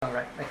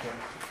right.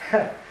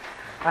 Okay.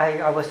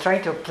 I was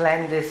trying to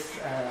plan this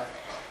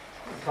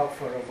talk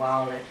for a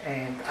while,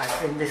 and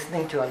I've been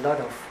listening to a lot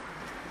of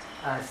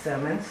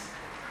sermons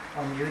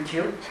on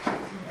YouTube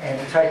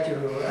and tried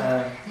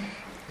to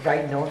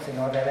write notes and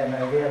all that, and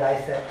I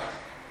realized that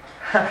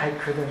I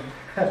couldn't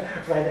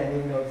write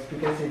any notes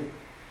because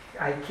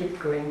I keep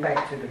going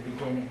back to the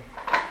beginning.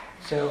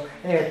 So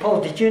anyway,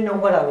 Paul, did you know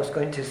what I was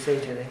going to say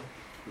today?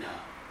 No.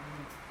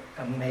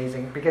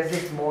 Amazing, because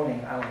this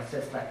morning I was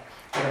just like,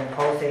 when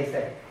Paul says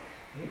that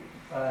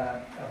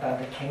about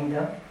the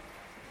kingdom,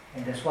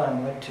 and that's what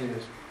I'm going to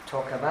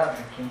talk about,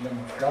 the kingdom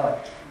of God.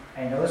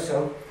 And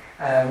also,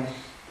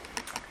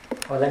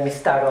 well, let me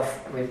start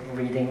off with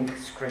reading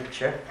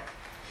scripture.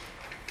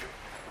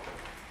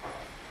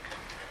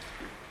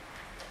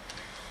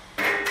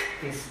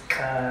 It's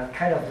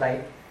kind of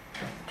like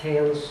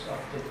Tales of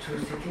the Two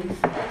Cities.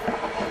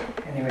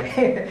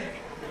 Anyway,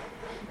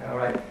 all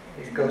right,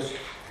 it goes.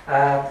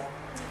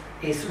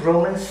 It's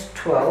Romans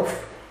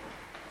 12,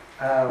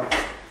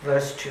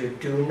 verse 2.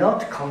 Do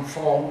not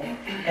conform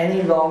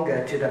any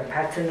longer to the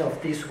pattern of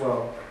this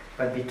world,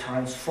 but be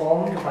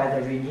transformed by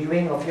the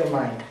renewing of your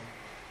mind.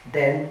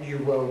 Then you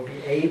will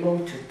be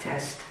able to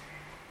test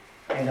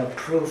and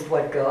approve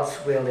what God's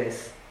will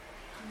is.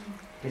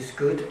 His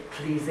good,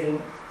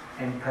 pleasing,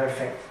 and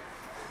perfect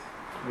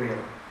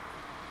will.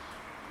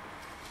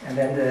 And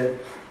then the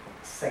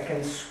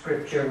second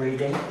scripture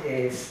reading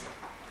is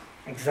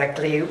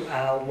exactly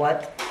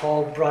what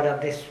Paul brought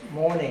up this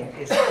morning.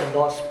 Is the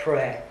Lord's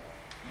Prayer.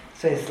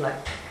 So it's like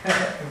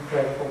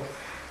incredible.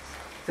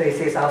 So it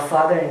says, Our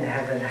Father in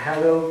heaven,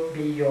 hallowed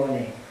be your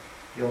name.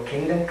 Your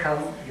kingdom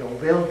come, your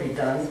will be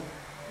done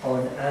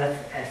on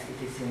earth as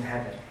it is in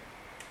heaven.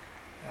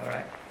 All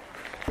right.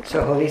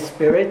 So Holy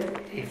Spirit,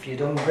 if you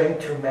don't bring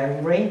to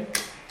memory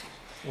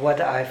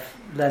what I've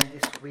learned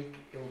this week,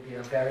 it will be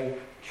a very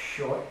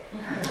short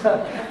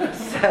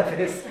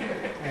service.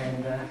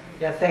 And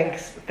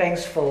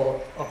thanks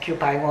for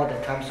occupying all the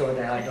time so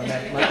that I don't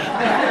have much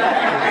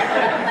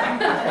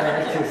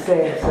to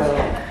say. So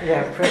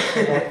praise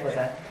the Lord for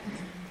that.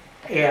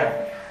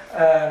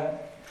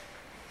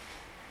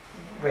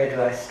 Where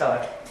do I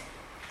start?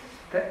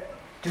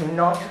 Do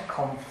not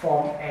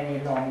conform any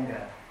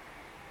longer.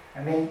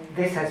 I mean,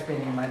 this has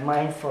been in my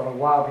mind for a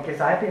while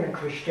because I've been a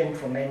Christian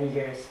for many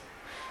years.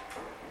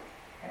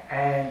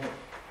 And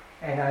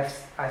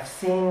I've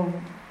seen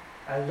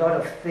a lot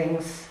of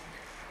things,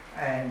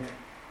 and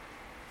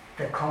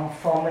the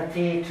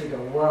conformity to the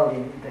world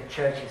in the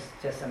church is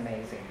just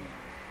amazing.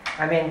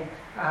 I mean,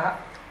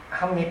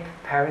 how many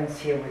parents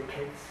here with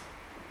kids?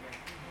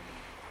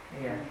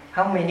 Yeah.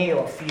 How many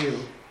of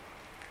you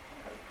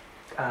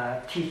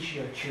teach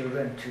your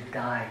children to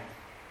die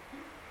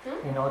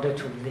in order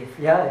to live?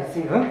 Yeah, you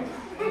see,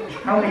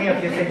 How many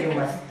of you said you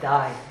must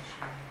die?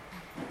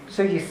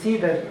 So you see,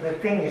 the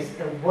thing is,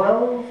 the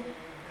world,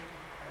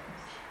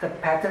 the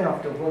pattern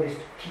of the world is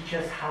to teach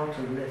us how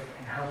to live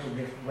and how to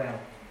live well.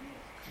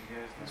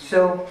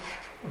 So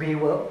we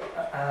will,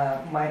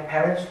 my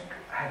parents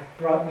have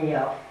brought me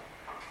up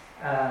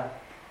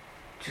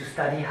to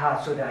study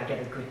hard so that I get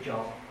a good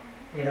job.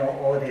 You know,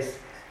 all this,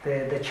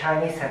 the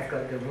Chinese have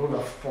got the rule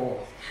of 4.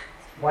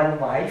 1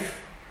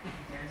 wife,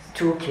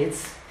 2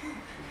 kids,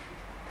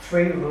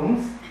 3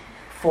 rooms,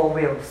 4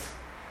 wheels.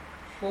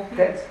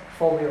 That's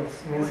 4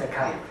 wheels means a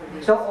car.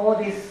 So all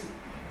these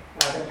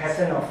are the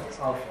pattern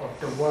of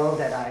the world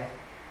that I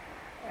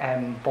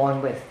am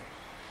born with.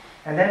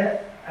 And then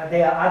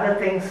there are other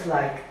things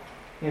like,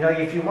 you know,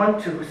 if you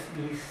want to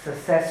be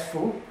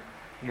successful,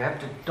 you have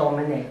to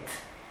dominate,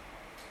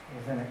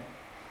 isn't it?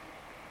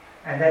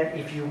 And then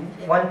if you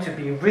want to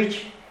be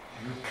rich,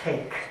 you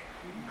take.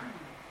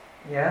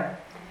 Yeah?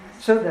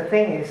 So the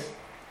thing is,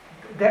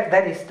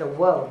 that is the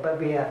world, but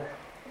we are,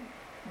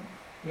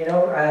 you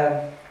know,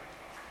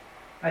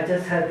 I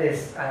just heard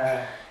this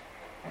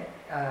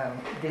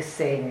this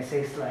saying. It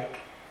says like,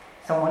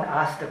 someone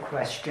asked the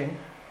question,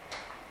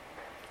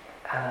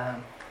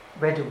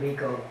 where do we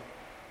go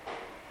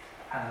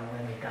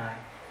when we die?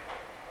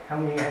 How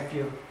many of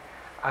you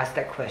asked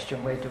that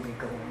question, where do we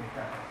go when we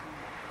die?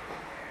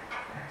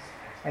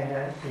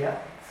 And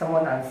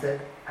someone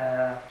answered,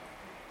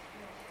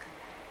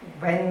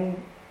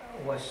 when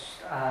was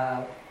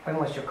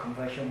your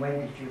conversion? When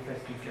did you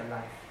first give your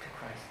life to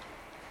Christ?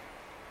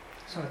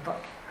 So I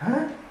thought,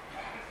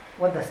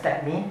 what does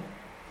that mean?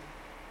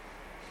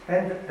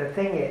 Then the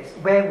thing is,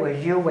 where were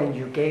you when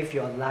you gave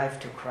your life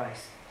to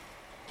Christ?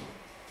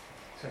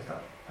 So I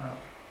thought,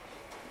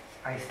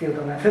 I still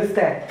don't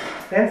understand.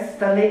 Then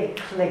suddenly it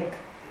clicked.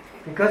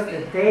 Because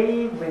the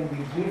day when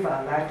we give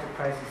our life to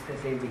Christ is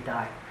the day we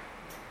die.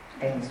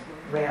 And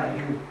where are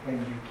you when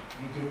you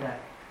did that?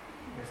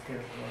 You're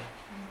still here.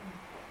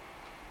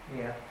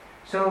 Yeah.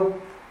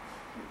 So,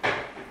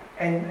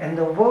 and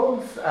the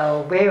world's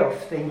way of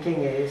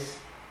thinking is,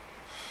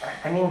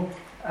 I mean,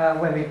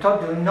 when we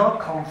talk, do not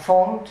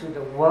conform to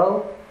the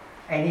world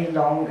any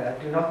longer,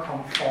 do not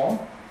conform,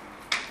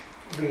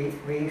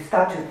 we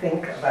start to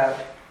think about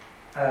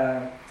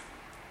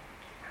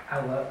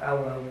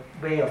our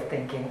way of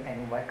thinking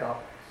and what God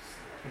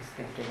is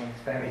thinking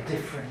is very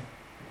different.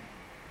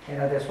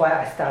 That's why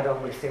I start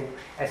off with saying,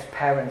 as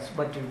parents,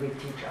 what do we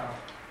teach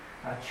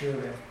our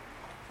children?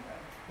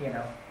 We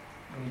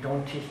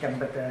don't teach them,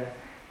 but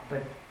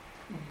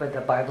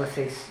the Bible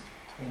says,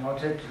 in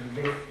order to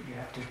live, you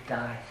have to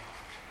die.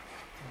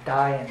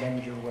 Die, and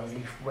then you will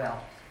live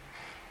well.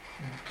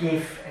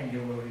 Give, and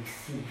you will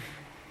receive.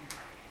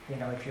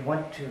 If you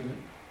want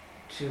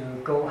to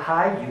go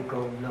high, you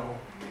go low.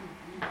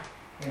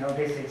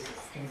 This is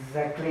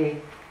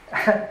exactly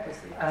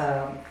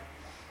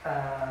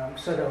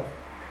sort of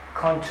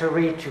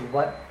contrary to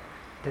what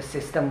the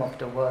system of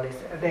the world is.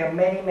 There are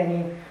many,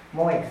 many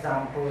more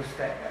examples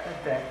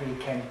that we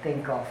can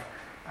think of,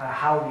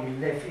 how we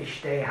live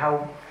each day,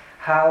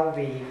 how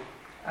we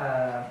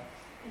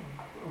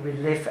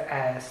live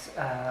as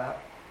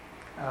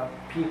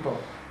people.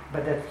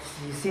 But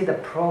you see, the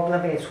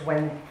problem is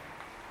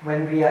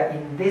when we are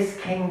in this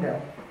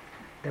kingdom,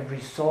 the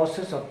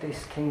resources of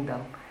this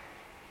kingdom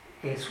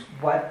is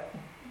what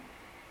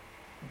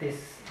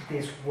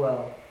this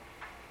world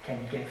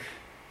can give.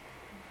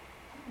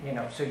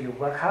 So you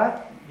work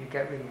hard, you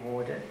get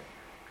rewarded.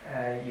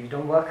 You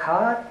don't work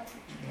hard,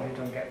 you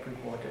don't get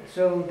rewarded.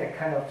 So that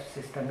kind of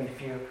system,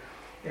 if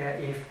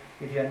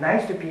you're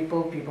nice to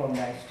people, people are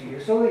nice to you.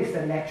 So it's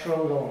the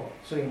natural law.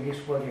 So in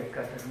this world, you've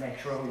got the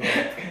natural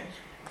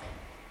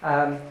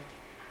law.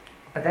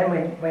 But then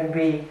when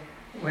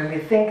we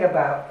think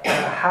about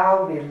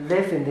how we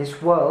live in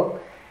this world,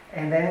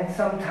 and then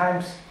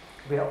sometimes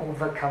we are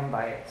overcome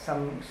by it.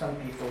 Some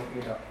people,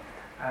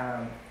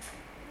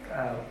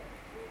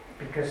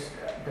 because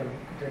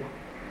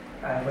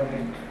when we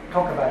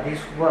talk about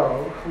this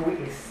world, who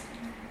is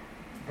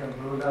the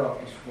ruler of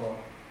this world?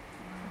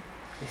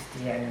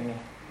 Is the enemy.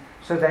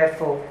 So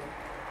therefore,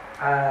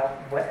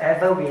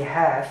 whatever we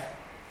have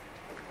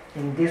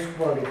in this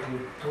world, if we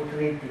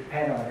totally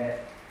depend on it,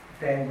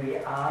 then we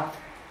are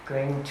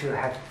going to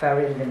have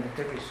very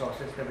limited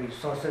resources. The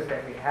resources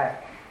that we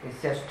have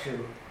is just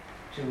to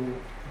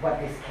what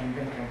this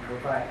kingdom can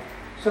provide.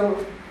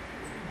 So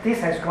this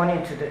has gone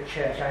into the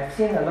church. I've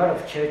seen a lot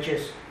of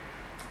churches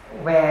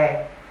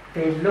where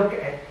they look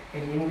at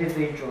an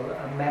individual,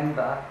 a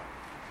member,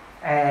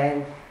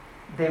 and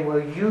they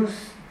will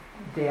use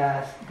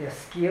their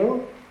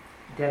skill,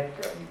 that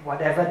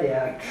whatever they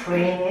are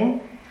trained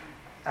in,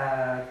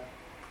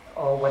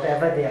 or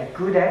whatever they are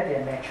good at,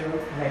 their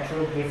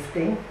natural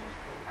gifting,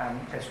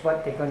 that's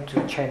what they're going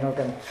to channel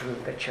them through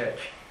the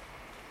church.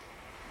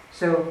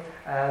 So,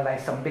 like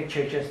some big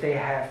churches, they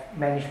have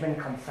management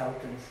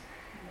consultants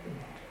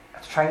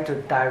trying to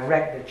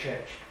direct the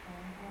church.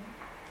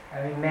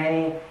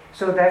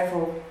 So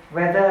therefore,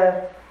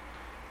 whether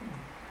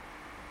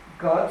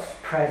God's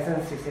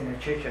presence is in the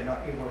church or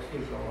not, it will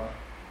still go on.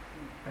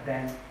 But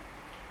then,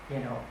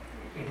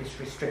 it is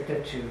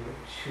restricted to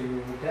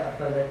the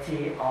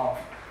ability of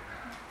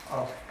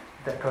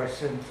the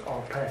persons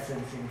or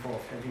persons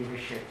involved, the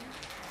leadership,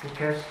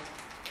 because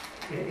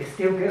it's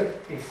still good.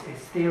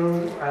 It's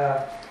still,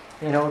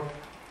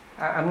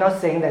 I'm not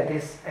saying that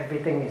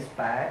everything is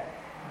bad,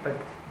 but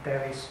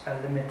there is a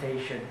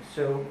limitation.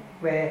 So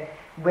where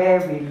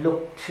we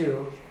look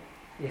to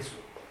is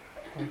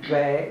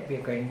where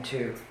we're going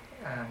to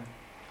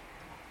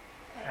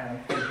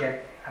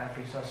get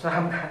resources. So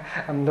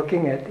I'm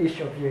looking at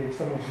each of you.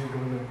 Some of you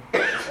don't know.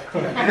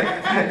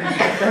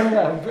 Then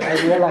I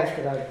realized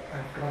that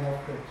I've gone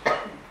off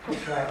the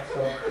track.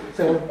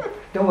 So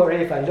don't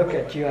worry if I look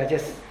at you. I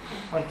just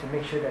want to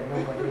make sure that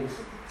nobody is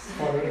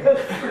following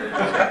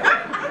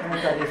and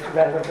that is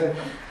relevant.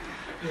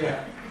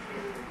 Yeah.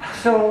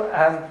 So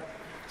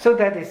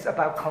that is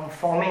about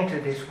conforming to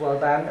this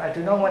world. But I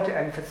do not want to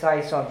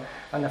emphasize on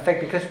the fact,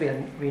 because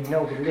we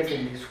know we live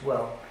in this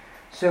world.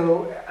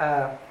 So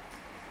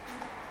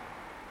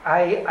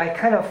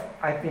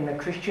I've been a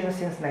Christian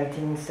since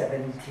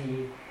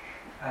 1970,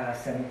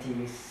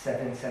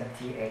 77,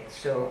 78.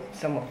 So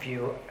some of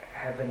you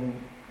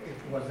it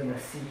wasn't a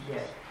seed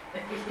yet.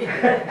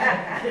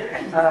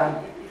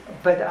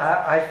 But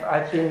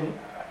I've been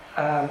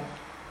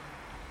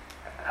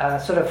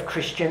sort of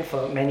Christian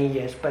for many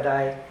years, but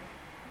I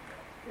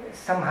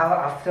somehow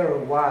after a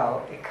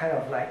while it kind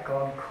of like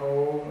gone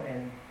cold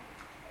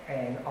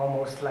and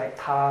almost like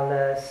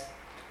powerless.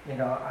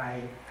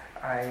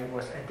 I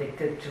was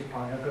addicted to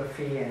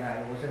pornography and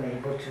I wasn't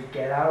able to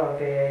get out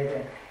of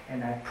it,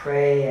 and I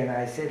pray and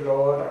I said,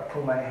 Lord, I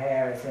pull my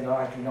hair, I said,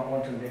 Lord, I do not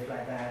want to live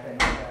like that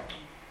and all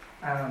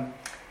that.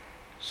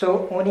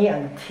 So only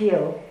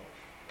until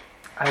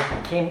I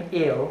became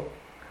ill,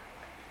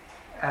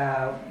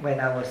 when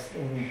I was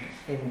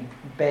in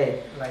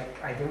bed, like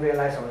I didn't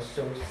realize I was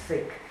so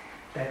sick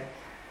that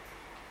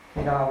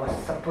I was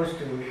supposed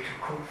to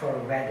cook for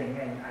a wedding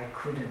and I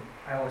couldn't.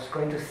 I was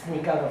going to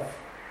sneak out of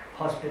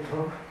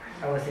hospital.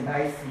 I was in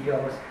ICU. I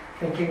was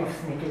thinking of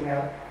sneaking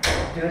out,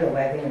 do the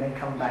wedding and then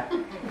come back to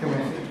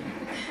my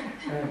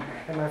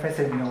and my friend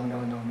said, no,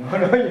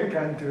 you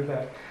can't do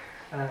that.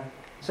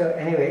 So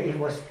anyway, it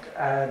was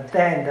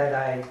then that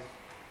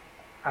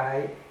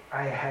I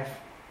have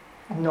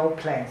no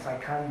plans. I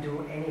can't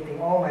do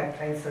anything. All my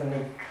plans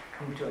suddenly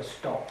come to a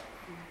stop.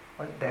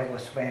 That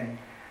was when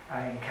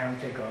I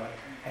encountered God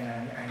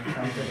and I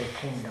encountered the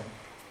kingdom.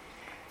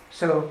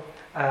 So,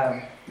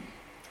 the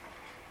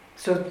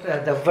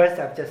verse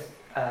I've just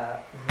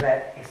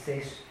read, it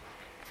says,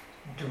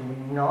 do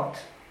not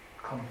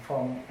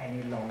conform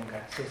any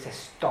longer. So it says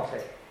stop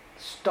it.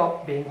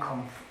 Stop being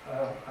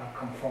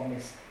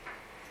conformist.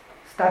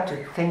 Start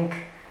to think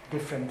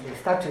differently.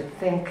 Start to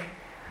think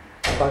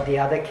about the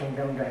other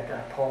kingdom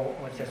that Paul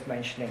was just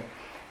mentioning.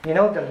 You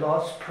know, the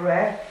Lord's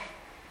Prayer,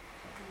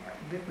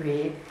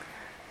 we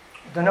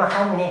don't know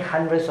how many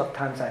hundreds of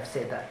times I've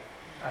said that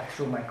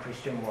through my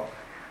Christian walk.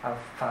 Our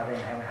Father in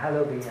heaven,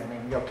 hallowed be your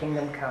name. Your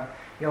kingdom come.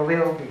 Your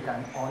will be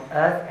done on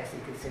earth as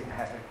it is in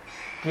heaven.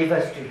 Give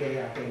us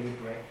today our daily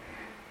bread.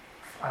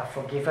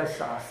 Forgive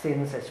us our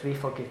sins as we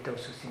forgive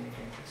those who sin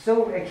against us.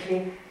 So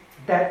actually,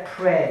 that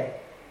prayer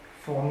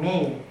for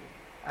me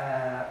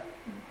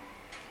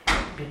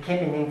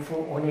became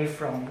meaningful only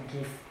from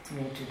give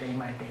me today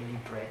my daily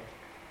bread.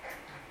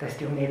 That's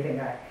the only thing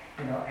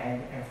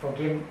and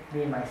forgive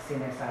me my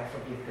sin as I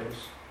forgive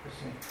those who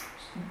sin.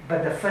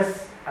 But the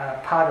first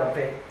part of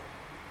it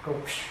go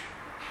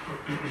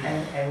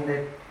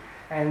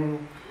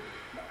and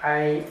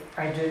I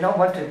do not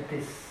want to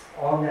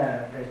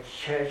dishonor the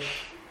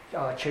church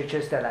or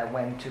churches that I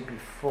went to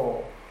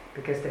before,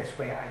 because that's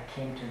where I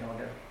came to know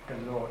the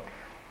Lord.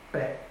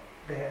 But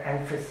the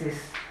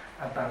emphasis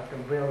about the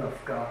will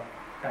of God,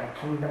 thy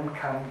kingdom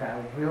come, thy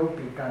will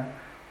be done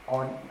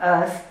on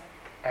earth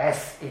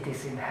as it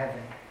is in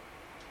heaven.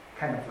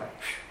 Kind of like,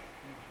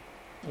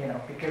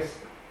 because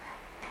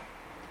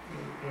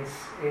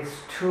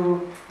it's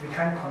too, we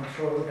can't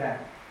control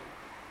that.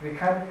 We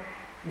can't,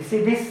 you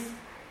see,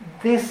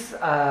 this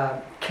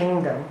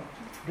kingdom,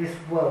 this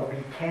world,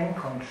 we can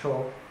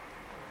control,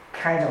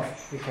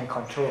 we can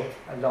control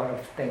a lot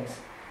of things.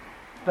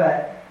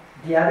 But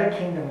the other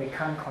kingdom we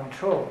can't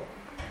control,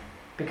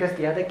 because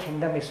the other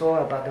kingdom is all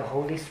about the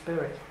Holy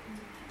Spirit.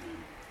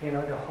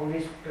 The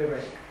Holy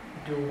Spirit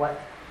do what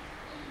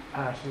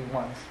He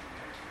wants.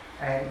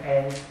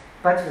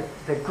 But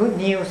the good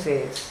news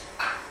is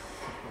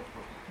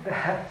the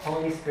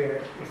Holy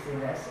Spirit is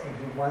in us, and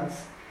He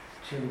wants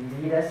to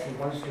lead us, He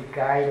wants to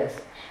guide us,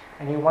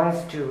 and He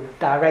wants to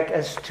direct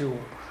us to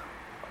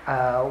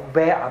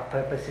where our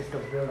purpose is, the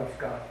will of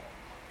God.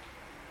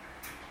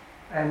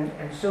 And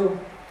so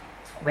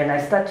when I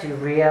start to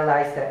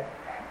realize that,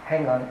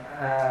 hang on,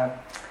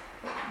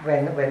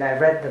 when I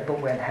read the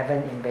book When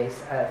Heaven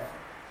Invades Earth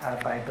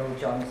by Bill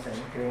Johnson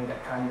during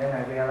that time, then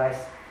I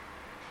realized,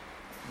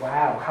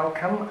 wow, how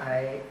come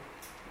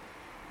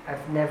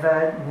I've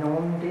never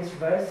known this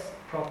verse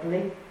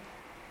properly?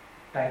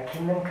 Thy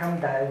kingdom come,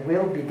 thy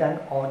will be done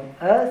on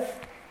earth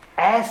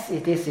as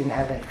it is in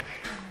heaven.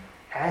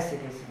 As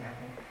it is in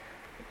heaven.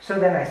 So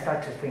then I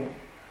start to think,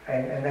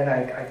 and then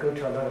I go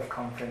to a lot of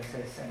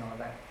conferences and all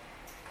that.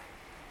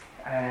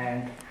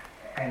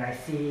 And I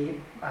see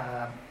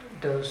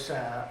those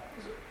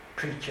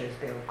preachers,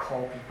 they will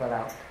call people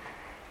out.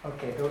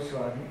 Okay, those who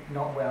are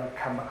not well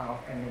come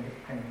out, and they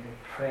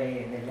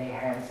pray and they lay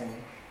hands and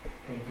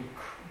they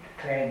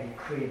declare and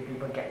decree, and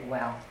people get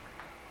well.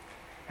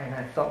 And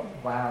I thought,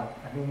 wow,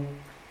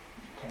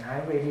 can I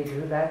really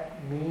do that?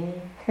 Me?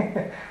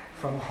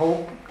 From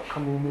Hope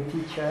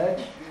Community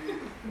Church?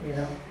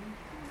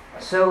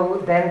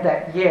 So then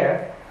that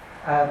year,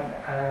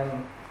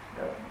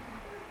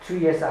 2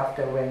 years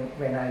after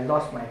when I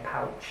lost my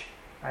pouch,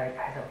 I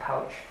had a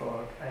pouch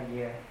for a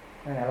year,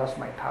 and I lost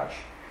my pouch.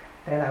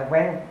 Then I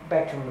went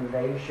back to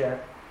Malaysia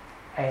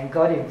and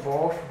got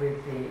involved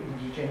with the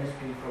indigenous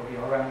people, the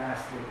Orang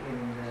Asli,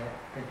 in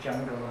the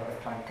jungle or the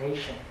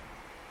plantation.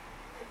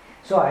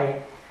 So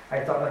I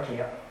thought,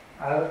 okay,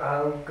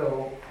 I'll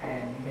go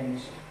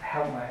and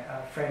help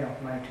a friend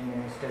of mine to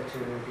minister to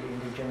the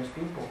indigenous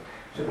people.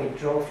 So we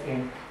drove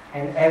in,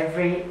 and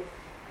every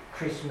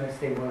Christmas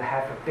they will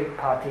have a big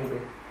party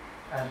with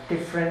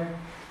different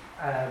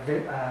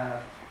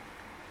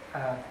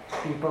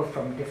people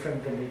from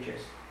different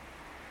villages.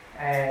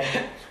 And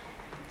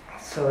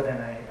so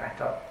then I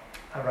thought,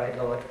 all right,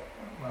 Lord,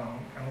 well,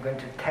 I'm going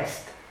to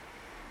test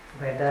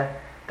whether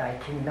thy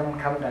kingdom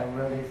come, thy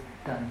will is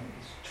done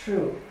is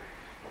true.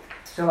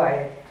 So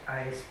I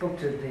spoke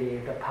to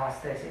the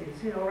pastor. I said,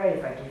 is it all right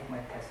if I give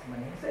my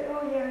testimony? He said,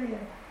 oh, yeah.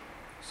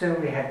 So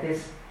we had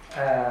this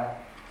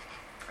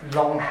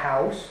long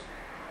house,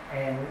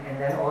 and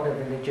then all the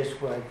villagers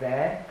were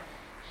there.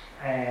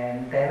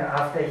 And then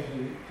after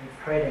he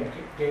prayed and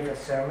gave a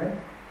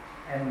sermon,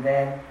 and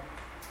then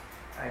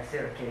I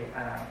said, okay,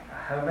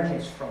 Herman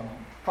is from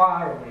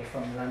far away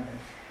from London.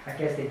 I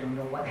guess they don't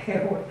know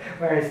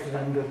where is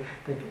London.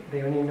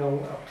 They only know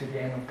up to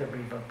the end of the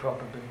river,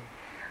 probably.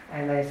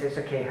 And I said,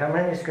 okay,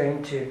 Herman is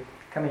going to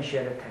come and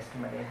share the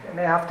testimony. And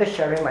then after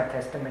sharing my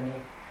testimony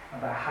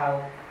about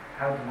how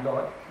the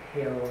Lord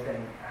healed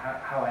and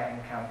how I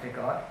encountered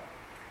God,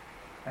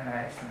 and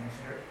I said,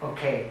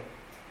 okay,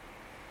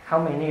 how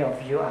many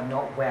of you are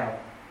not well?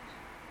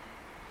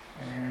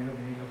 And then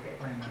everybody looked at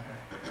one another.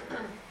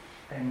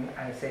 Then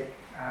I said,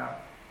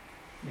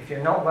 if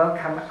you're not well,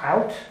 come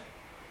out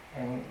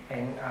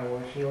and I will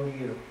heal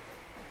you.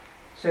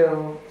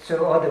 So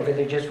all the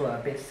villagers were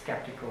a bit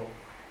skeptical.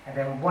 And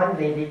then one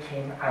lady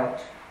came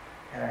out,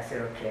 and I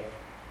said, okay.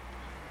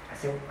 I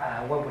said,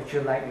 what would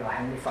you like your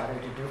Heavenly Father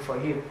to do for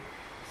you?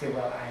 He said,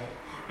 well,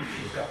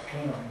 she's got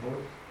pain on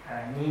both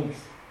knees.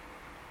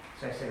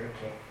 So I said,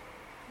 okay.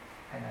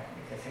 And I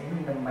said,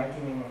 in the mighty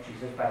name of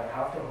Jesus, by the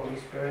power of the Holy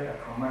Spirit,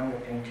 I command the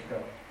pain to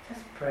go.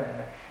 Just pray.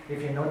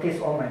 If you notice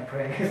all my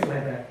prayers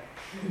like that,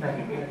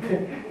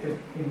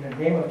 in the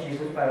name of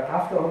Jesus, by the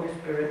power of the Holy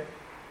Spirit,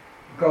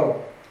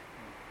 go.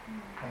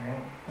 And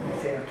then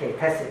I said, okay,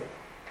 test it.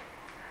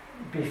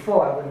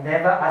 Before, I would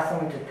never ask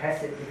someone to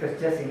test it because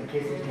just in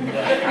case it didn't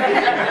work.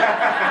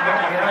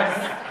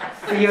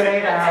 See you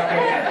later.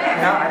 Okay.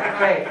 Now I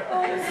pray.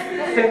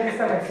 So this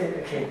time I said,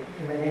 okay,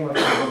 in the name of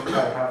Jesus, by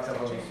the power of the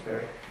Holy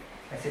Spirit.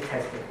 I said,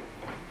 test it.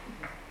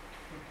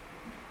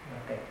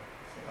 Okay.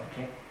 I said,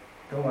 okay.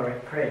 Don't worry,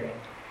 pray again.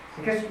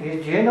 Because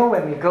do you know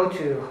when we go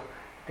to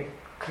the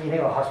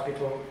clinic or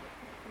hospital,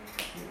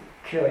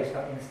 cure is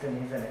not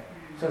instant, isn't it?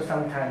 So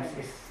sometimes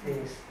it's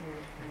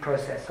the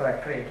process. So I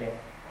pray again.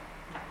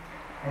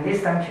 And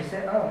this time she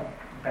said, oh,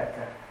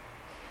 better.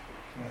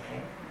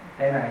 Okay.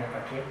 Then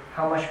okay,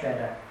 how much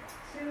better?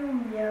 So,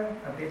 yeah,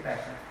 a bit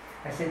better.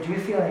 I said, do you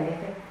feel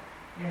anything?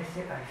 Yeah, I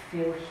said, I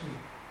feel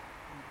heat.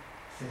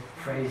 I said,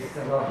 praise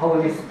the Lord,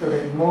 Holy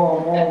Spirit,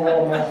 more.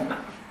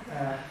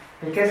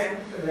 Because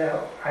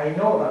I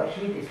know about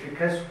heat is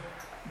because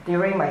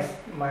during my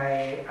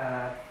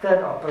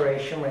third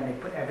operation, when they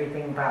put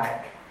everything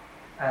back,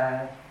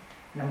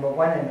 number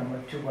 1 and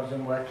number 2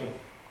 wasn't working.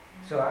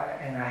 So I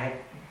had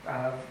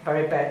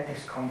very bad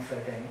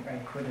discomfort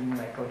and couldn't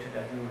go to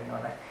the loo and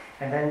all that.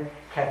 And then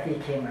Kathy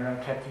came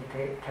around,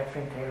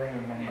 Catherine Taylor,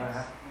 you remember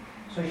her?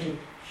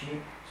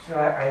 So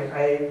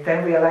I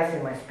then realized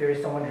in my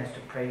spirit someone has to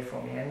pray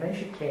for me. And then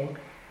she came,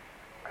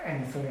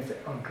 and somebody said,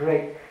 oh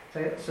great.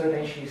 So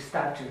then she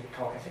started to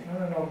talk. I said,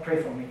 no,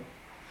 pray for me.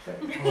 I said,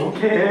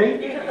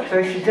 okay.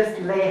 So she just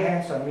lay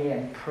hands on me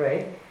and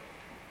pray.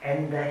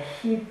 And the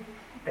heat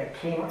that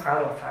came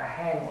out of her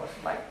hand was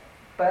like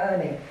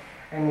burning.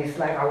 And it's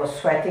like I was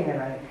sweating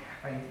and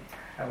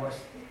I was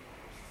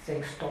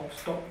saying, stop,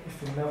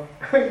 it's enough.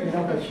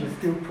 But she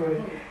still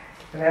prayed.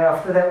 And then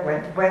after that,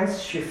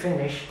 once she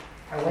finished,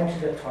 I went to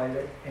the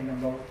toilet and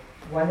number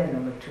 1 and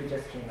number 2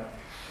 just came out.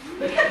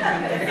 And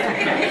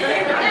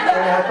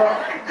I thought,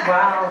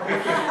 wow,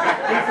 this is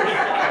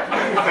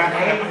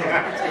amazing.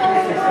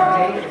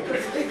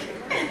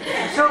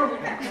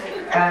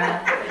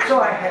 So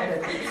I had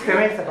the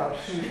experience about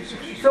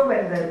heat. So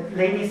when the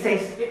lady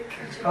says,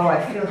 oh, I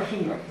feel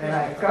heat, then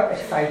I got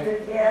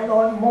excited. Yeah,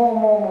 Lord,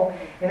 more.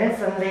 And then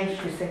suddenly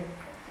she said,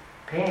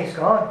 pain is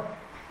gone.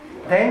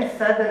 Then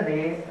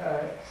suddenly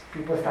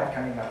people start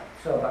coming up.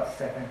 So about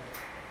 7.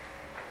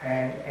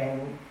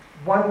 And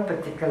one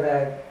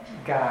particular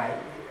guy,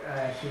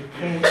 he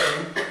came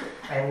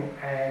in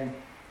and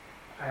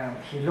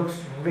he looks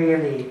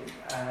really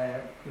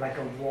like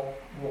a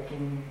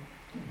walking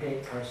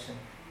dead person.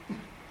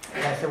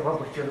 And I said, what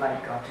would you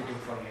like God to do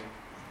for you?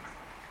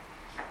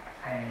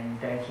 And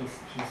then he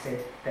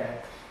said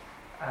that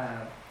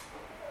a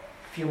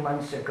few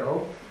months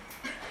ago,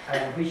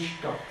 a witch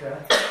doctor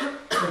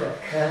put a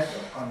curse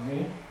on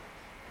me,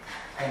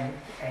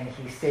 and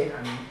he said,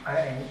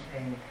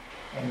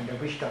 and the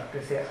witch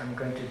doctor said, I'm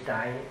going to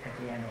die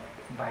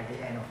by the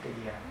end of the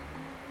year.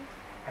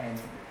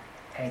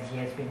 And he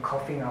has been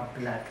coughing up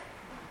blood.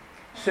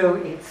 So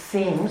it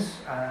seems,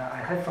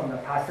 I heard from the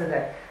pastor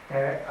that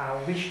there are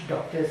witch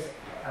doctors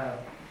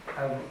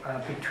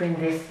between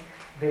these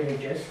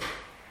villages,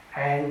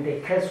 and they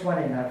curse one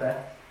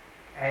another,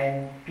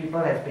 and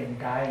people have been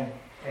dying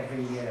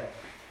every year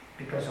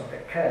because of the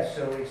curse.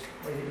 So it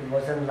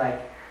wasn't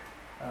like,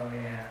 oh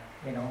yeah,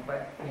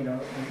 but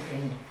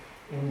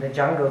in the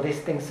jungle these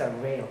things are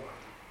real.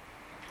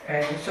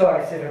 And so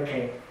I said,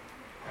 okay,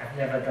 I've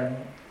never done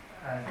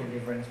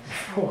deliverance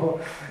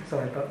before, so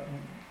I thought,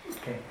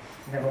 okay,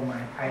 never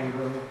mind. I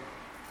will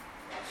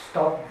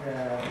stop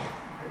the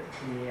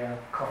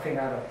coughing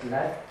out of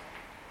blood.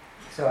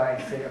 So I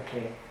said,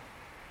 okay,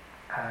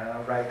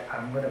 right,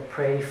 I'm going to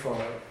pray for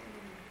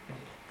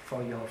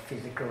your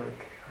physical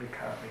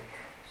recovery.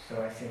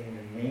 So I said, in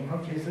the name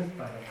of Jesus,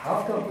 by the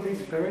power of the Holy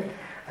Spirit,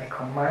 I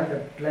command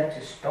the blood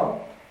to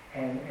stop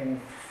and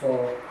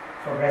for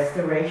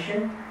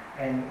restoration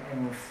and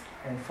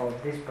for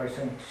this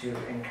person to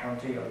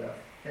encounter your love.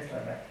 Just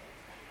like that.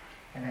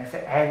 And I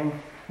said, and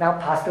now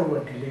Pastor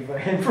will deliver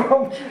him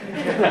from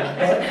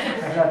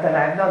that. I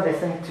have not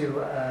listened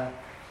to,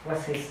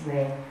 what's his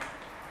name?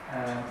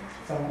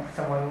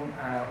 Someone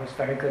who's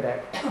very good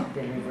at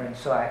deliverance,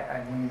 so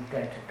I wouldn't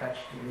dare to touch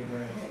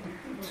deliverance.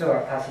 So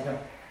I passed it on.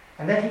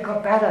 And then he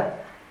got better.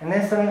 And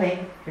then suddenly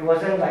he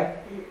wasn't like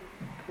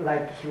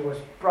he was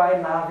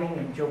bright, laughing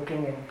and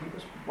joking, and people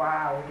was,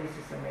 wow, this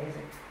is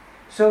amazing.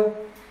 So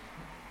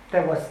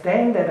that was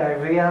then that I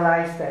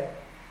realized that,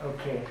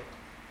 okay,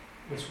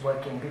 it's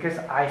working, because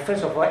I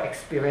first of all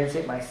experienced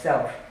it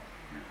myself,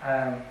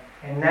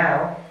 and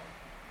now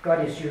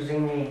God is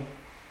using me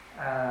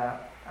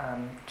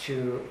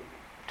to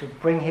to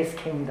bring His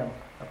kingdom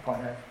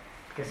upon earth.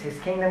 Because His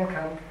kingdom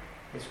come,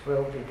 His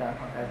will be done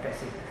on earth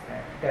as it is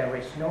there. There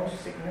is no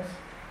sickness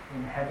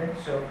in heaven,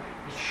 so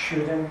it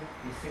shouldn't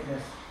be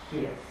sickness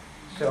here.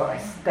 So I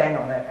stand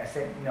on that. I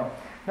said no.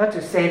 Not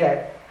to say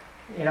that,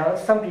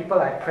 some people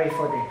I pray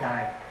for, they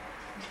die.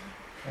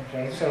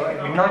 Okay, so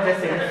I'm not just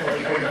saying for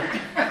people.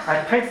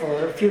 I prayed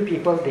for a few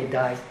people, they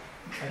died.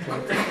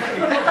 Okay.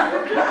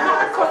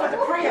 Call it a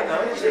prayer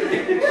though, isn't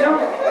it?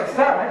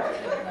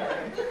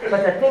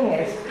 But the thing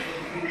is,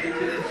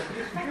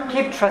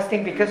 keep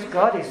trusting because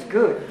God is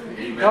good.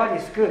 God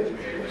is good.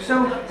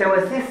 So there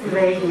was this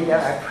lady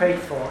that I prayed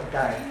for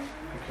died.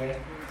 Okay,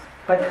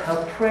 but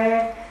her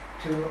prayer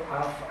to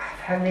our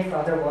Heavenly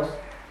Father was,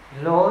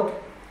 Lord,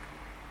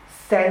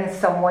 send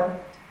someone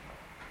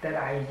that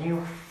I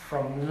knew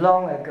from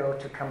long ago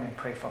to come and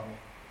pray for me.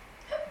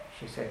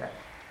 She said that.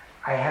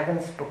 I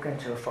haven't spoken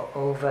to her for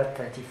over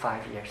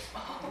 35 years.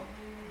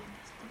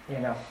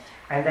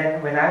 And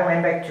then when I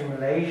went back to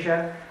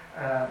Malaysia,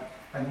 I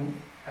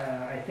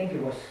think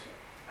it was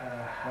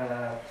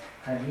her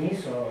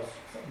niece or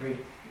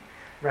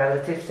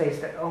relative says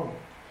that,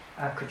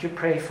 could you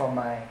pray for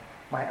my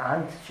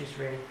aunt? She's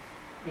really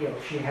ill.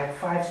 She had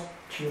 5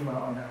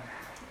 tumors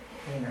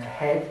in her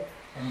head,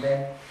 and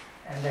then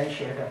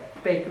she had a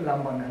big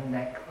lump on her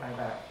neck like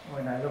that.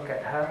 When I look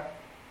at her,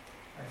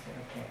 I said,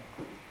 okay,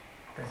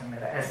 doesn't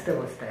matter. Esther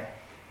was there,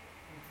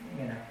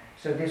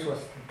 So this was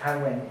the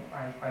time when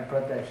I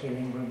brought the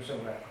healing rooms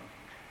over,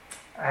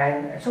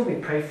 and so we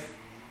prayed.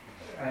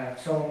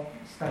 So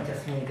it's not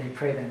just me. They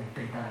prayed and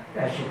they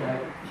died. She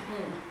died.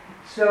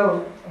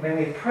 So when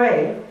we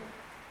prayed,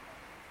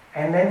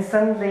 and then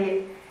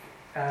suddenly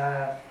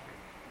a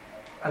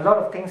lot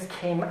of things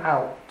came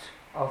out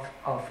of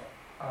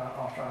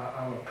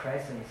our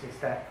presence. Is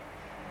that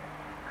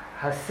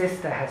her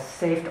sister has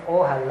saved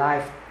all her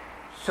life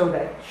so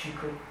that she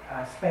could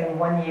spend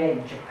 1 year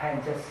in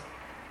Japan just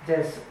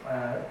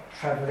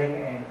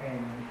traveling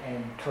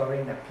and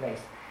touring the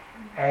place.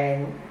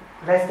 And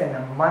less than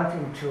a month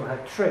into her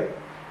trip,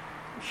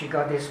 she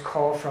got this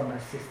call from her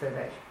sister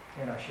that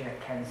she had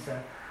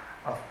cancer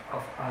of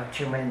a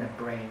tumor in the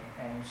brain,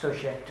 and so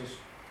she had to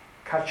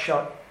cut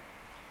short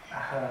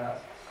her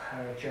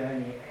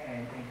journey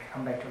and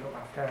come back to look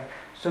after her.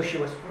 So she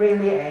was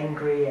really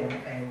angry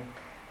and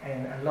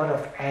a lot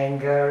of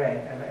anger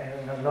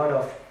and a lot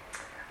of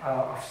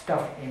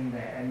stuff in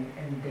there,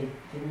 and they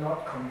did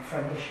not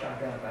confront each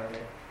other about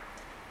it.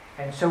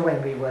 And so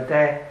when we were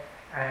there,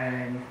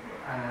 and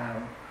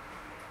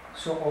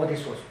so all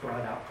this was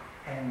brought up,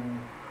 and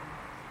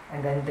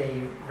then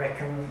they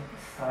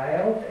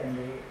reconciled, and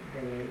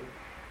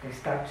they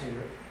start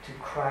to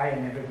cry,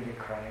 and everybody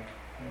cried,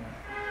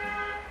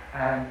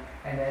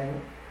 and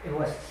then it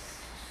was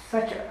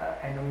such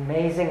an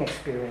amazing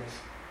experience.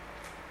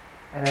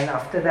 And then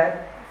after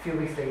that, a few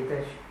weeks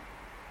later,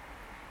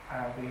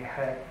 we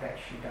heard that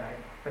she died.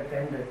 But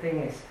then the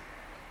thing is,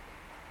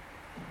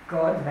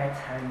 God met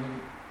her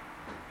need.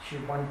 She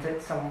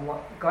wanted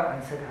someone. God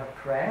answered her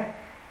prayer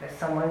that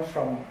someone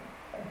from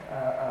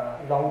a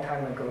long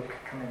time ago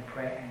could come and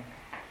pray,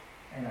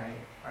 and I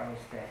was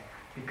there,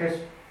 because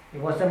it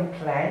wasn't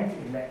planned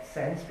in that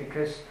sense.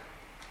 Because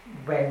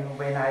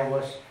when I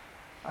was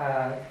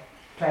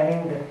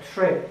planning the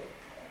trip,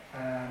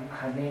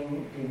 her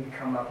name didn't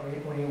come up.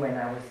 Only when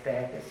I was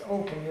there, they said,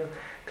 can you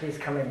please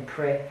come and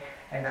pray?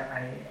 And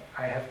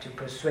I have to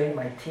persuade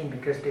my team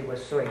because they were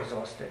so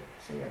exhausted.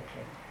 Say,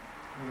 okay,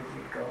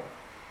 we go.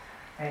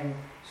 And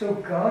so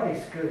God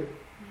is good.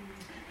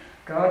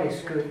 God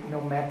is good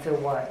no matter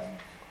what.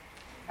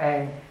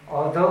 And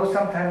although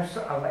sometimes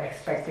our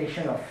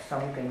expectation of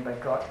something,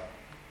 but God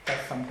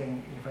does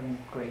something even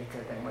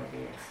greater than what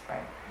we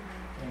expect.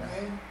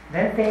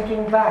 Then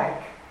thinking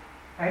back,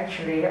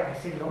 actually I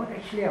said, Lord,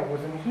 I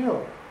wasn't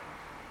healed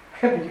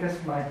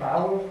because my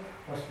bowel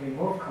was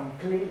removed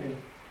completely.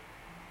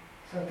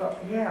 So I thought,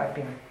 I've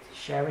been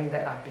sharing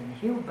that I've been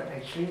healed, but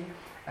actually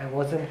I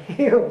wasn't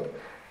healed.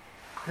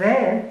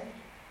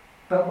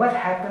 But what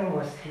happened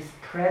was His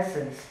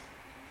presence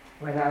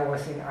when I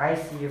was in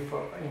ICU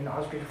in the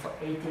hospital for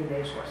 18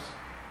 days was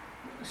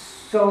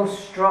so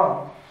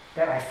strong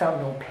that I felt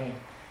no pain.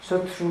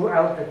 So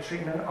throughout the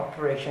treatment,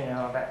 operation and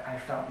all that, I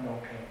felt no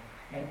pain.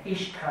 And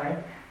each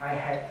time I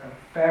had a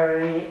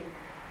very,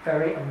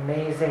 very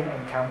amazing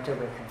encounter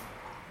with Him.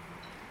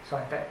 So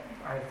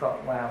I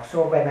thought, wow.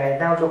 So when I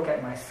now look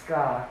at my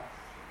scar,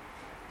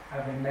 I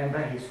remember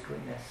His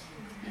goodness.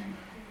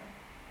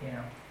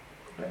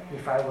 But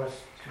if I was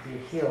to be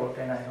healed,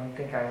 then I don't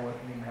think I would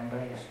remember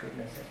His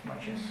goodness as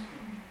much as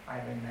I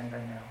remember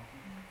now.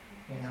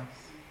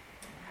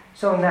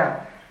 So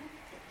now,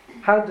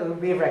 how do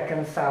we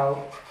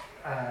reconcile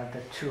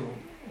the two?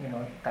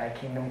 Thy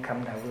kingdom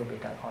come, thy will be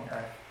done on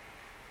earth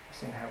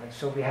as in heaven.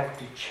 So we have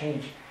to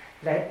change.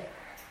 The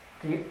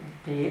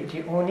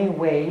only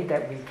way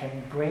that we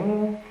can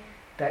bring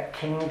that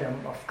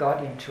kingdom of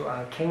God into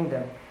our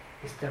kingdom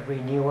is the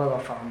renewal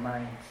of our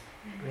minds.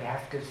 We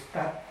have to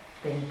start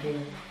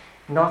thinking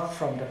not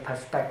from the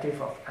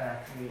perspective of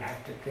earth, we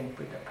have to think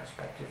with the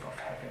perspective of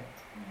heaven.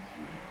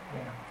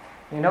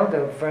 You know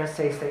the verse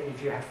says that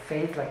if you have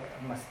faith like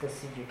a mustard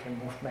seed, you can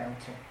move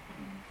mountain.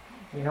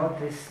 You know,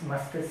 this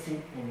mustard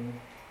seed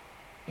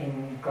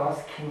in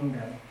God's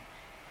kingdom,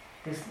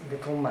 this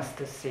little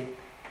mustard seed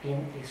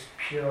in its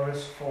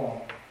purest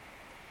form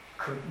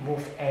could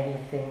move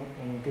anything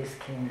in this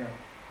kingdom.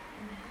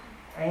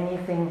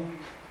 Anything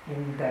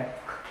in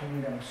that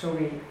kingdom. So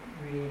we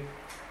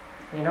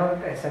you know,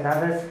 there's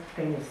another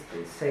thing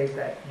it says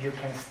that you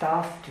can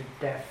starve to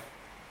death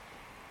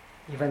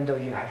even though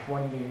you have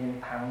 £1 million in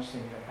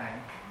the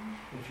bank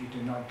if you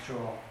do not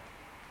draw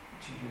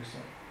to use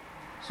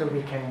it. So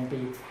we can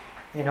be,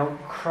 you know,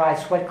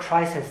 what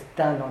Christ has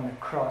done on the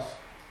cross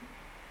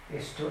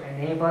is to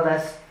enable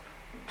us,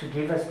 to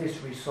give us these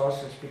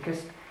resources,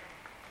 because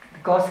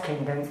God's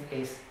kingdom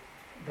is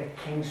the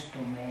King's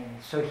domain.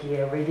 So He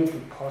already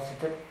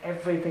deposited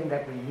everything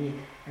that we need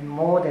and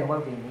more than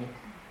what we need,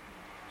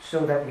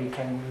 so that we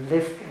can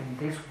live in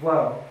this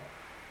world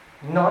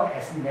not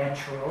as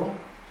natural,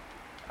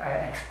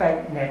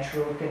 expect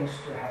natural things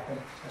to happen,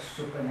 as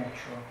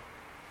supernatural.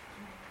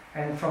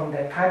 And from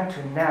that time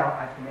to now,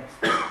 I've been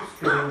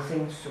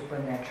experiencing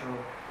supernatural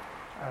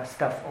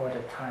stuff all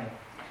the time.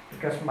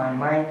 Because my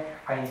mind,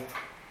 I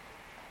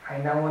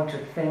now want to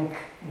think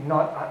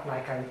not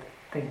like I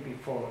think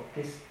before.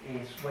 This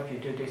is what you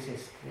do, this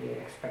is the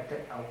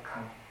expected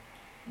outcome.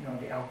 You know,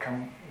 the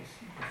outcome is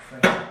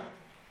different.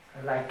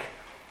 Like,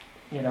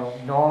 you know,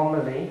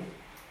 normally,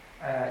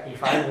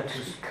 if I were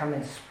to come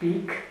and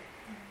speak,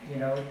 you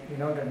know,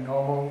 the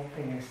normal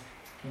thing is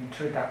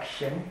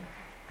introduction,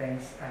 then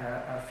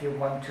a few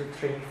 1, 2,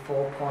 3,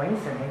 4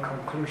 points, and then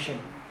conclusion.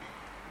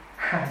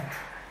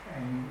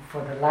 And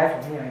for the life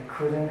of me, I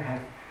could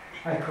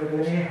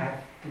only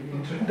have the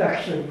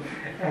introduction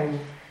and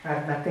I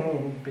have nothing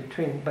in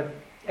between. But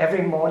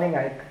every morning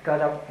I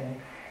got up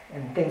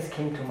and things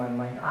came to my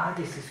mind.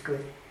 This is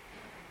good,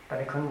 but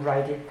I couldn't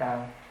write it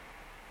down.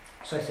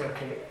 So I said,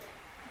 okay,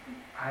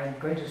 I'm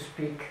going to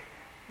speak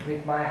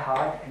with my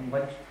heart and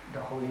what the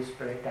Holy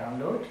Spirit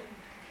download.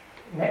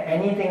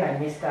 Anything I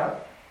missed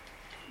out,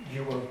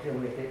 you will deal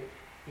with it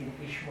in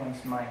each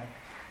one's mind.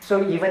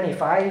 So even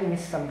if I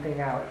miss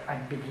something out, I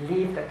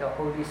believe that the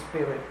Holy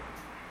Spirit,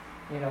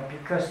 you know,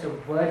 because the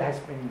Word has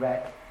been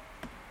read,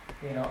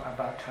 you know,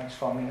 about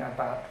transforming,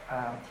 about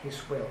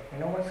His will. You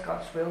know what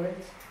God's will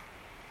is?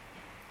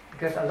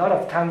 Because a lot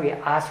of time we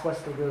ask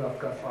what's the will of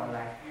God for our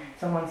life.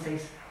 Someone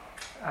says,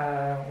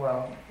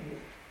 well,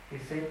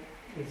 is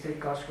it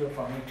God's will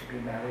for me to be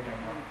married or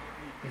not?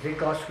 Is it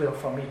God's will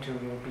for me to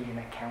be an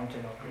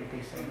accountant or be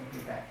this and be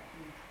that?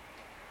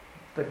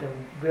 But the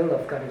will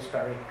of God is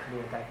very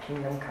clear, that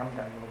kingdom come,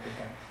 thy will be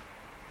done.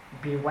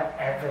 Be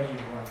whatever you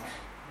want.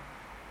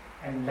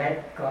 And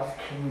let God's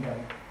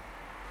kingdom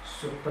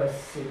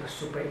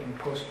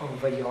superimpose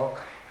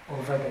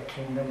over the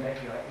kingdom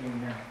that you are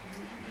in now.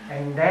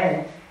 And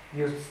then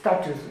you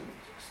start to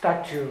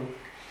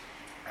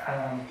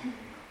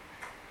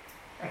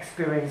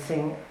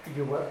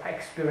you will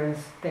experience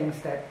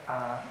things that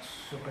are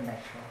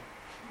supernatural.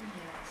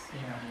 Yes.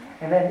 You know.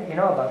 And then, you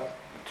know, about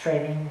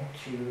training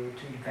to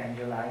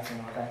evangelize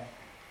and all that.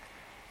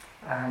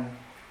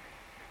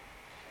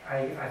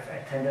 I've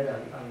attended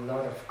a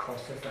lot of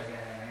courses like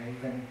that. I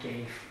even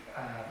gave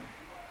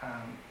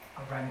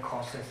run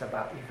courses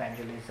about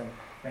evangelism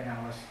when I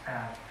was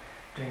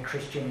doing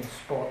Christian in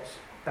sports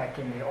back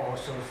in the All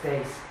Souls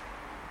days.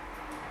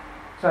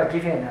 So I'll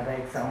give you another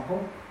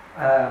example.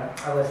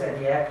 I was at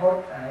the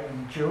airport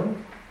in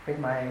June with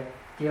my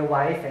dear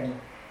wife and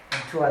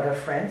 2 other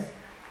friends,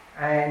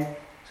 and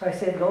so I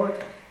said, Lord,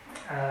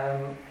 I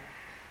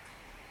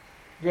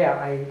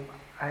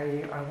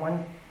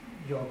want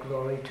your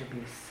glory to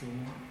be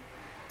seen.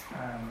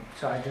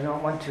 So I do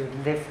not want to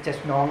live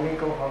just normally,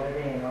 go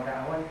holiday and all that.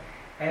 I want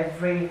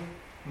every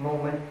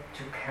moment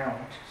to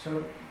count.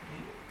 So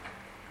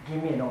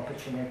give me an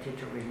opportunity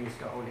to release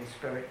the Holy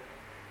Spirit.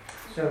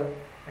 So,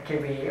 okay,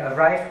 we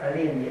arrived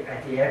early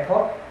at the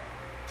airport,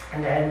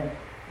 and then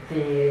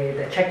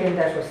the check-in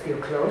desk was still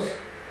closed.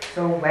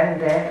 So went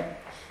there,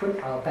 put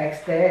our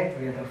bags there.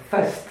 We were the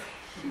first,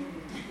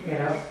 you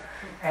know.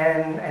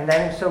 And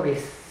then so we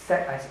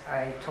sat.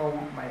 I told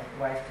my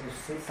wife to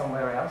sit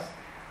somewhere else.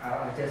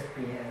 I'll just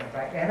be in the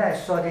back. And I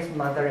saw this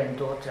mother and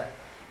daughter,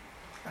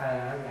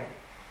 like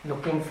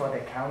looking for the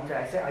counter.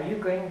 I said, "Are you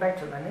going back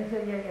to London?" They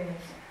said,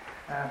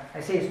 "Yeah."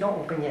 I said, "It's not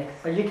open yet,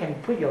 but you can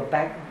put your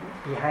bag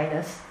behind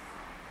us."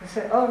 I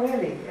said, "Oh,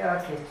 really?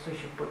 Yeah, okay." So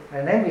she put,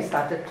 and then we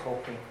started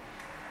talking.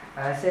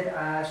 I said,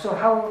 "So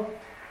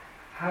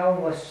how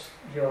was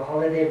your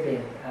holiday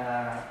been?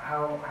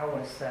 How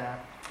was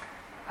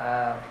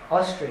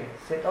Austria?"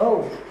 I said,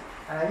 "Oh,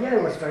 yeah,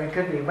 it was very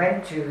good. We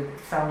went to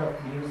Sound of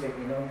Music,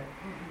 you know,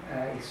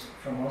 it's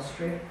from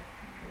Austria,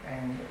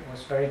 and it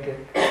was very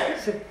good." I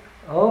said,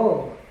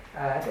 "Oh,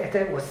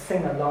 that was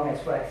sing along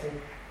as well." I said,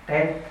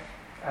 then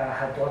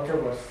her daughter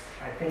was,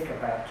 I think,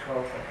 about 12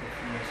 or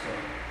 15 years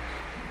old.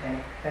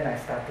 And then I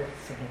started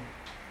singing,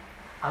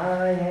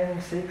 I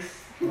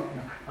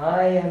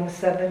am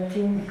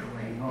 17,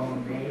 going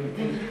on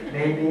 18,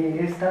 maybe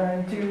it's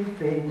time to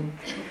think.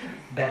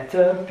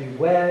 Better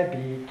beware,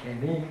 be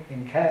canny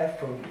and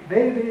careful,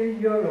 baby,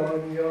 you're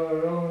on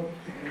your own.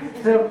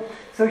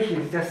 So she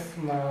just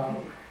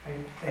smiled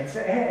and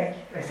said, hey,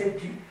 I said,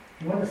 do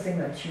you want to sing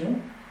a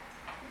tune?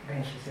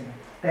 Then she sang.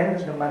 Then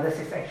the mother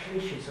says, actually,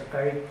 she's a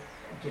very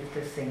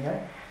gifted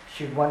singer.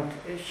 She's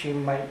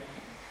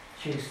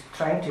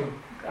trying to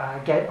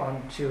get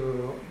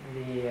onto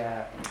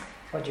the,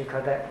 what do you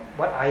call that?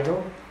 What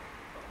idol?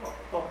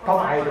 Pop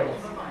idol.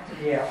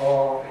 Yeah,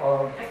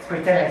 or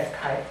pretend as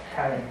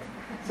talent.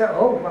 So,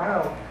 oh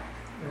wow.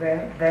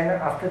 Then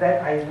after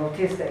that, I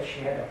noticed that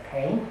she had a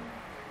pain.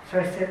 So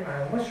I said,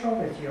 what's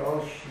wrong with you?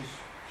 Oh, she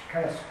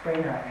kind of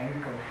sprained her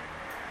ankle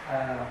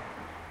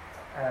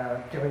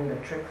during the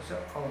trip. So,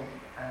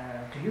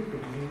 do you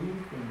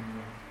believe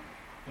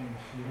in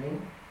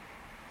healing?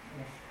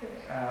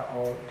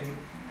 Or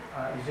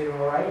is it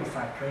alright if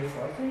I pray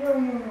for it? So,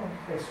 no,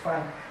 it's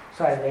fine.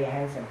 So I lay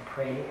hands and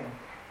pray,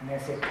 and then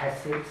I said,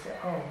 Passive, said,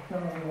 oh, no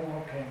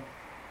more pain.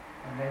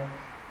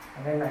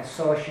 And then I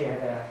saw she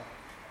had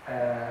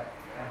a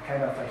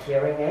kind of a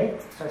hearing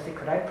aid. So I said,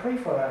 could I pray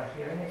for her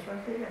hearing aid? So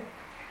I said, yeah.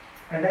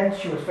 And then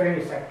she was very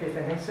receptive,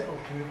 and then said, oh,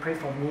 can you pray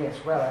for me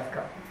as well? I've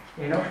got,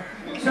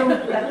 So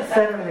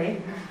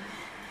suddenly,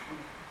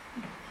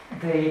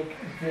 the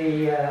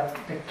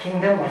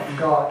kingdom of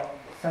God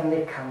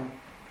suddenly come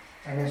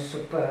and then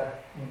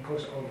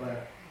superimpose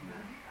over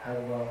her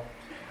world.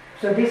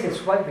 So this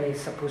is what we're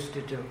supposed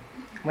to do.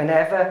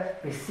 Whenever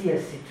we see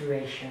a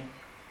situation,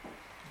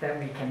 that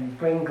we can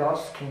bring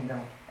God's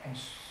kingdom and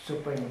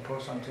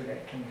superimpose onto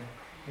that kingdom,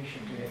 we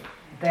should do it.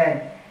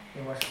 Then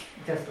it was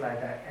just like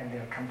that, and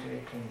they'll come to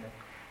the kingdom.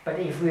 But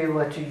if we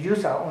were to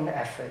use our own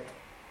effort,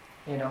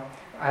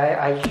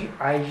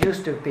 I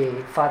used to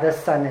be Father,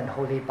 Son, and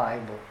Holy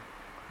Bible.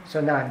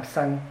 So now I'm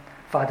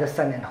Father,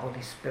 Son, and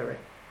Holy Spirit,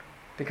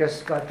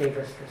 because God gave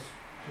us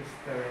His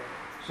Spirit,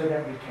 so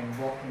that we can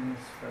walk in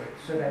His Spirit,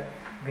 so that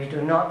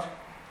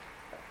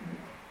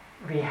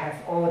we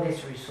have all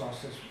these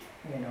resources,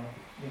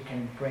 we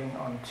can bring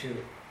onto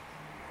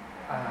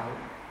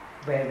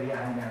where we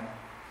are now.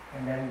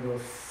 And then we'll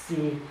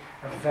see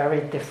a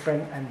very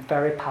different and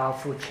very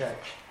powerful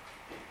church.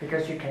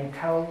 Because you can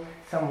tell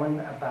someone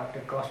about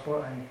the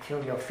gospel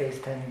until your face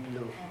turns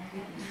blue.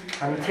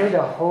 Until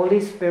the Holy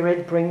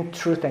Spirit brings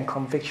truth and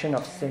conviction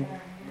of sin,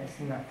 there's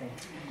nothing.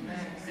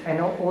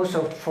 And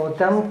also for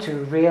them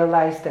to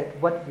realize that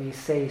what we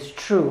say is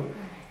true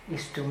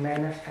is to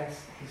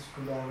manifest His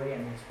glory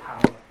and His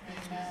power.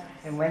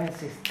 And when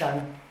it is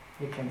done,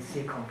 you can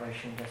see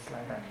conversion just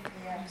like that.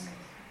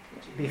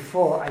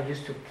 Before, I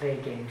used to play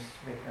games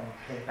with them,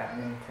 play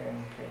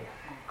badminton, play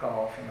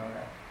golf and all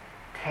that.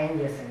 10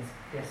 years and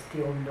they're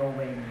still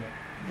nowhere near.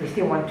 They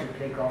still want to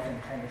play golf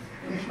and tennis,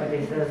 but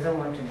they doesn't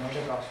want to know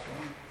the gospel.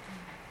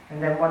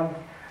 And then one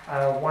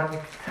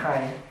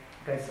time,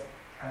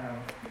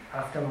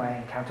 after my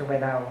encounter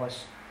when I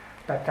was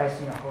baptized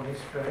in the Holy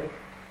Spirit,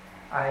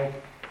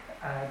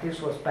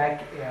 this was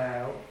back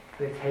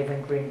with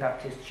Haven Green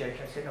Baptist Church.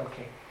 I said,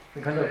 okay,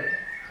 we're going to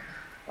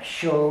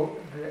show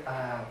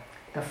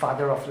the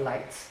Father of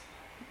Lights.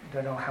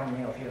 Don't know how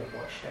many of you have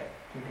watched that.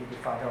 He be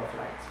the Father of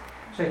Lights.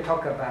 So he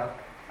talked about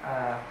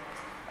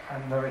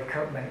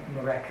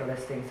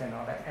miraculous things and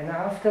all that. And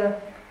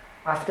after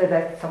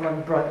that,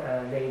 someone brought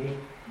a lady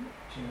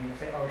to me and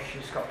said, oh,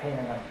 she's got pain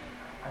in her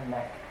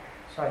neck.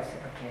 So I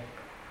said, okay,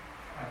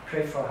 I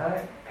prayed for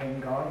her, pain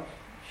gone,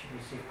 she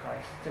received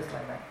Christ, just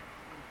like that.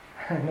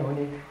 No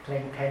need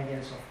playing 10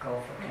 years of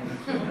golf or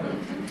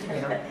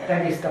tennis.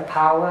 That is the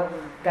power.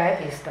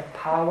 That is the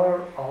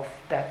power of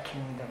that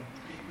kingdom.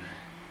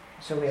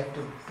 So we have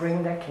to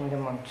bring that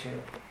kingdom onto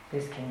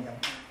this kingdom.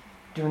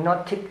 Do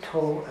not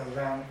tiptoe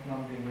around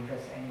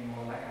non-believers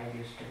anymore like I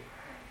used to.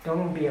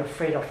 Don't be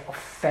afraid of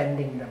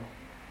offending them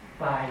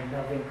by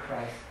loving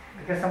Christ.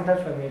 Because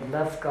sometimes when we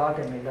love God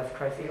and we love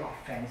Christ, it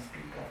offends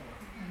people.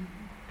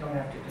 Don't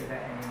have to do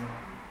that anymore.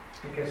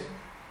 Because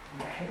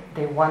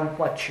they want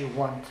what you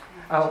want,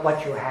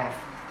 what you have.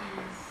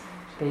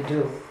 They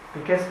do.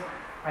 Because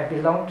I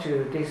belong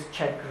to this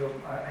chat group,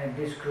 and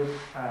this group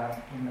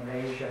in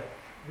Malaysia.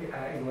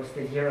 It was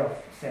the year of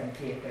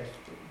 78.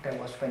 That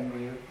was when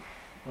we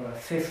were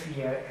 5th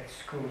year at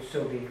school,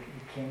 so we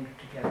came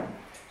together.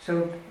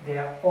 So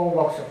there are all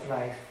walks of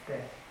life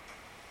there.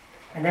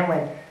 And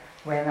then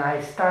when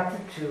I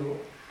started to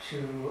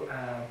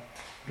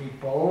be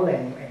bold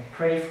and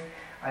pray,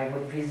 I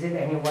would visit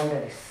anyone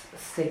that is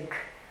sick,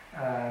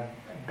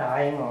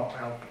 dying, or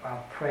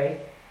I'll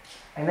pray.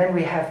 And then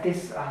we have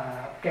this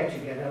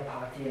get-together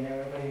party, and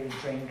everybody will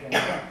drink.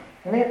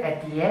 And then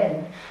at the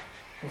end,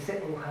 they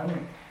said, oh,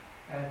 Herman,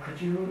 could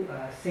you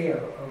say a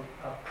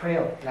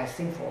prayer of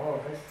blessing for all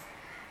of us?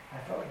 I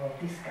thought, well,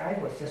 this guy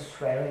was just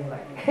swearing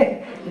like,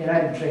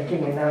 I'm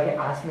drinking, and now he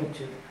asked me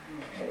to.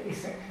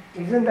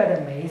 Isn't that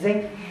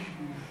amazing?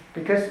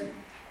 Because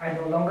I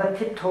no longer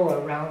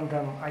tiptoe around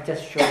them. I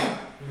just show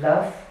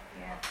love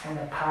and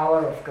the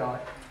power of God,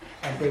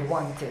 and they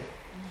want it.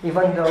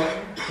 Even though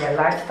their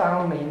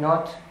lifestyle may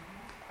not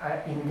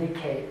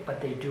indicate, but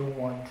they do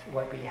want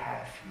what we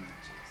have.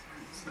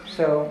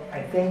 So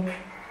I think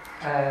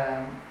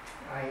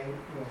I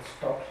will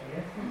stop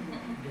here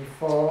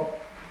before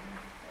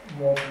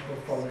more people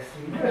fall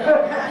asleep.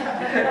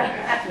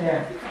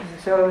 Yeah.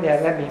 So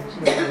let me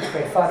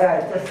pray. Father,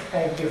 I just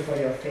thank you for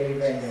your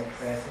favor and your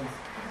presence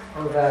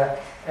over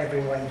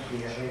everyone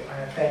here.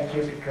 I thank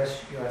you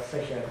because you are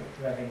such a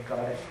loving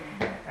God,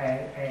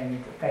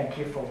 and thank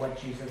you for what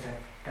Jesus has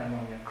done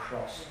on the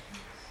cross.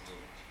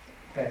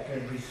 That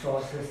the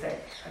resources that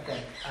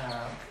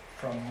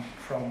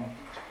from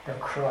the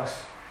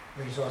cross,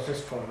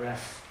 resources for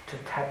us to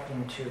tap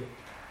into,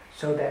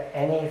 so that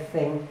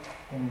anything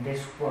in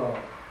this world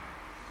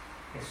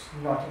is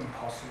not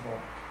impossible.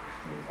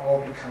 It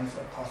all becomes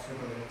a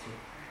possibility.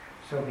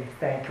 So we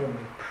thank you and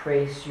we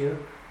praise you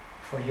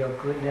for your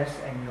goodness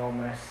and your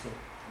mercy.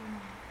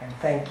 And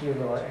thank you,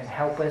 Lord, and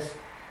help us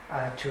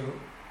to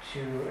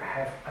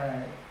have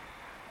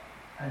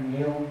a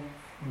new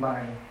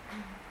mind.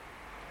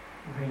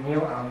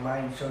 Renew our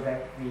mind so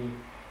that we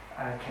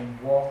can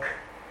walk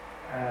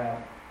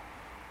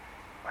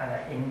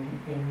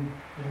in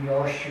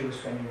your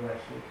shoes when you were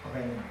here.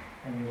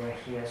 When you were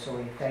here. So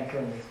we thank you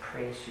and we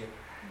praise you.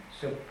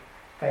 So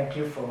thank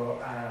you for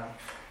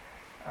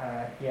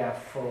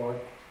for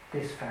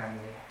this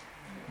family.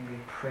 And we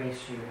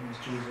praise you in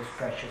Jesus'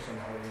 precious and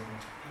holy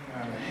name.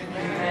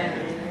 Amen.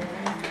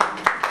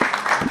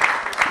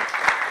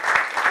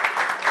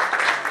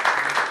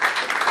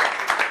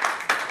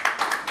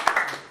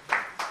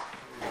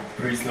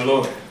 Praise the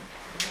Lord.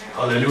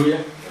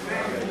 Hallelujah.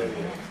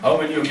 Hallelujah. How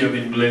many of you have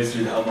been blessed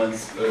with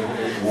Haman's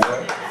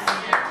word?